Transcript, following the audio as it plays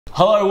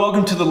Hello,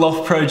 welcome to the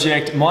Loft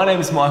project. My name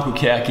is Michael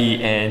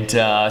Cowkey, and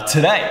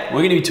today we're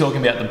going to be talking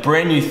about the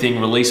brand new thing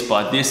released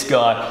by this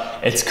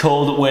guy. It's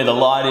called Where the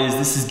Light Is.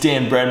 This is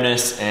Dan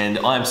Bremnes, and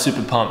I'm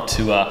super pumped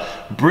to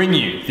bring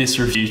you this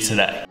review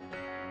today.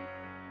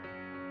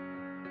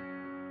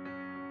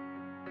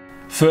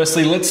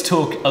 Firstly, let's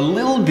talk a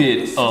little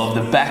bit of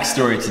the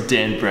backstory to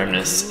Dan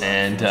Bremnes,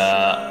 and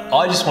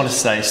I just want to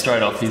say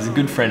straight off, he's a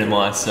good friend of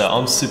mine, so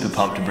I'm super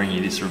pumped to bring you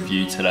this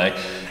review today.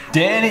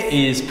 Dan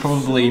is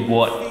probably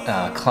what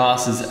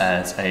classes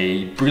as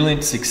a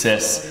brilliant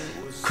success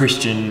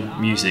Christian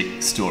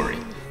music story.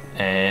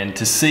 And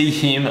to see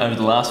him over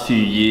the last few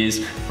years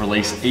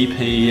release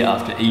EP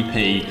after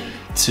EP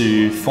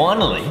to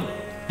finally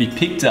be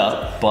picked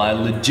up by a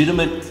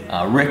legitimate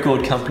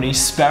record company,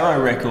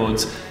 Sparrow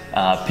Records,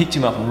 picked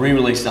him up and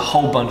re-released a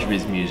whole bunch of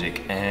his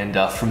music. And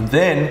from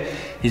then,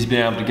 he's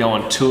been able to go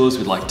on tours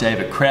with like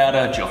David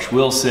Crowder, Josh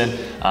Wilson,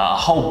 a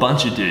whole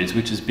bunch of dudes,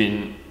 which has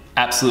been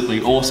absolutely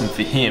awesome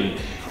for him.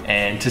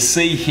 And to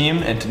see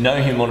him and to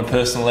know him on a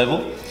personal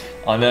level,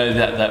 I know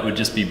that that would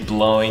just be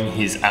blowing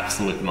his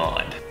absolute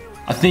mind.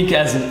 I think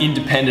as an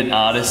independent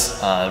artist,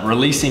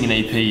 releasing an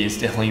EP is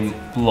definitely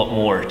a lot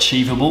more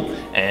achievable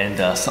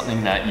and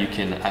something that you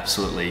can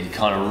absolutely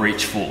kind of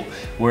reach for.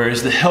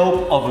 Whereas the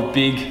help of a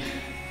big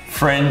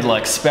friend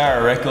like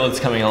Sparrow Records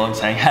coming along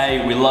saying,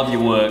 hey, we love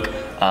your work,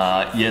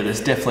 yeah,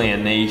 there's definitely a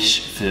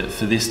niche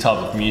for this type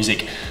of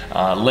music,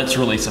 let's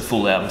release a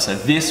full album. So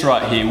this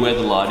right here, Where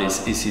the Light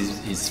Is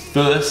his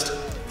first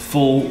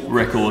full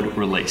record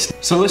release.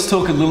 So let's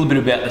talk a little bit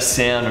about the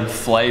sound and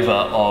flavor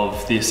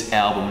of this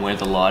album, Where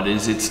the Light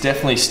Is. It's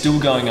definitely still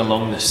going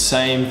along the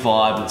same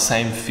vibe and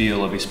same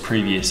feel of his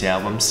previous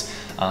albums.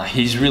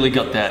 He's really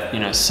got that, you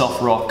know,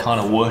 soft rock kind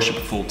of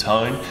worshipful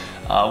tone,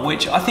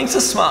 which I think is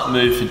a smart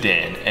move for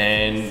Dan,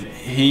 and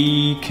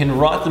he can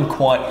write them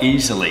quite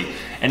easily.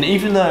 And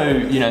even though,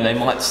 you know, they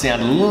might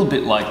sound a little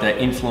bit like the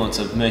influence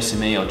of Mercy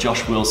Me or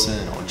Josh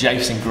Wilson or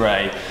Jason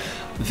Gray,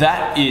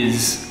 that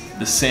is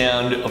the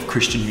sound of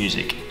Christian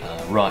music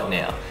right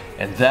now.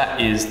 And that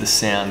is the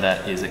sound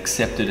that is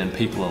accepted and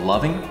people are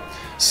loving.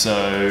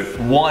 So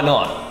why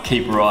not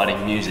keep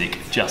writing music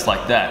just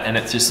like that? And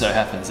it just so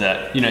happens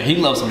that, you know, he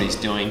loves what he's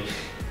doing.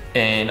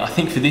 And I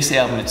think for this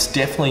album, it's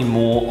definitely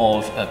more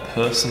of a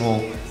personal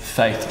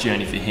faith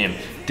journey for him.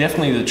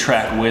 Definitely the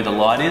track Where the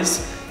Light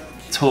Is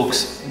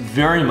talks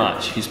very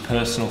much his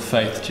personal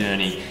faith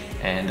journey,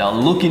 and I'll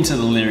look into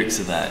the lyrics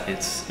of that.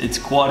 It's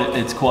quite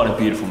a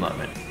beautiful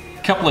moment.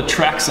 A couple of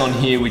tracks on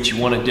here which you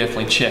want to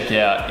definitely check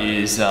out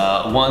is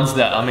ones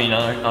that, I mean,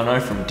 I know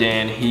from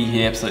Dan,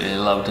 he absolutely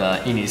loved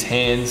In His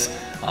Hands,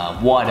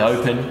 Wide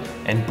Open,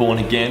 and Born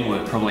Again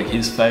were probably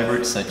his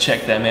favorites, so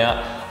check them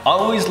out. I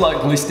always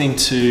like listening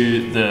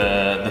to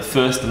the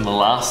first and the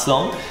last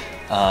song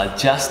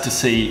just to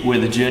see where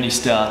the journey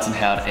starts and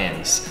how it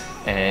ends.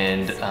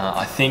 And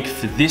I think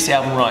for this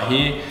album right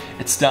here,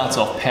 it starts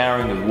off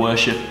powering with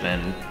worship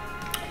and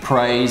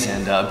praise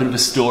and a bit of a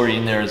story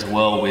in there as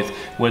well with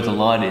Where the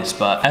Light Is.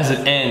 But as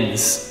it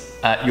ends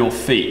at your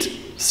feet,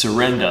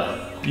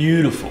 surrender,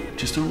 beautiful,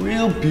 just a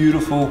real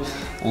beautiful,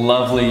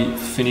 lovely,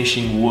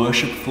 finishing,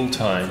 worshipful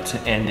tone to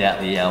end out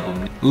the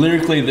album.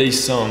 Lyrically,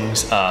 these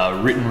songs are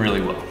written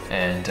really well,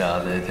 and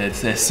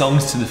they're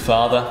songs to the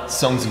Father,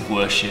 songs of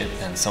worship,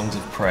 and songs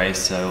of praise,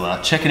 so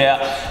check it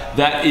out.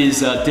 That is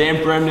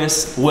Dan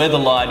Bremnes, Where the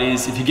Light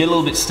Is. If you get a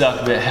little bit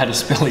stuck about how to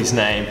spell his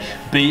name,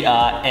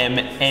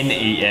 B-R-M-N-E-S,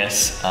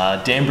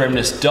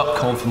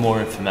 danbremnes.com for more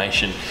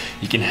information.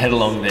 You can head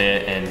along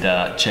there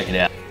and check it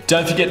out.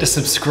 Don't forget to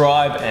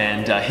subscribe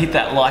and hit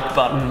that like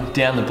button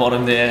down the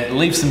bottom there.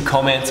 Leave some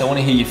comments. I want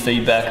to hear your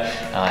feedback,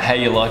 how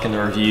you're liking the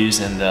reviews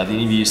and the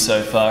interviews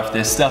so far. If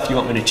there's stuff you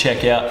want me to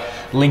check out,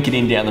 link it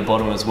in down the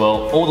bottom as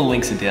well. All the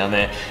links are down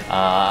there.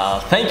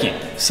 Thank you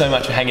so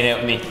much for hanging out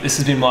with me. This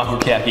has been Michael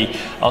Cowkey.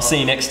 I'll see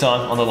you next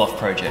time on the Loft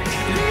Project.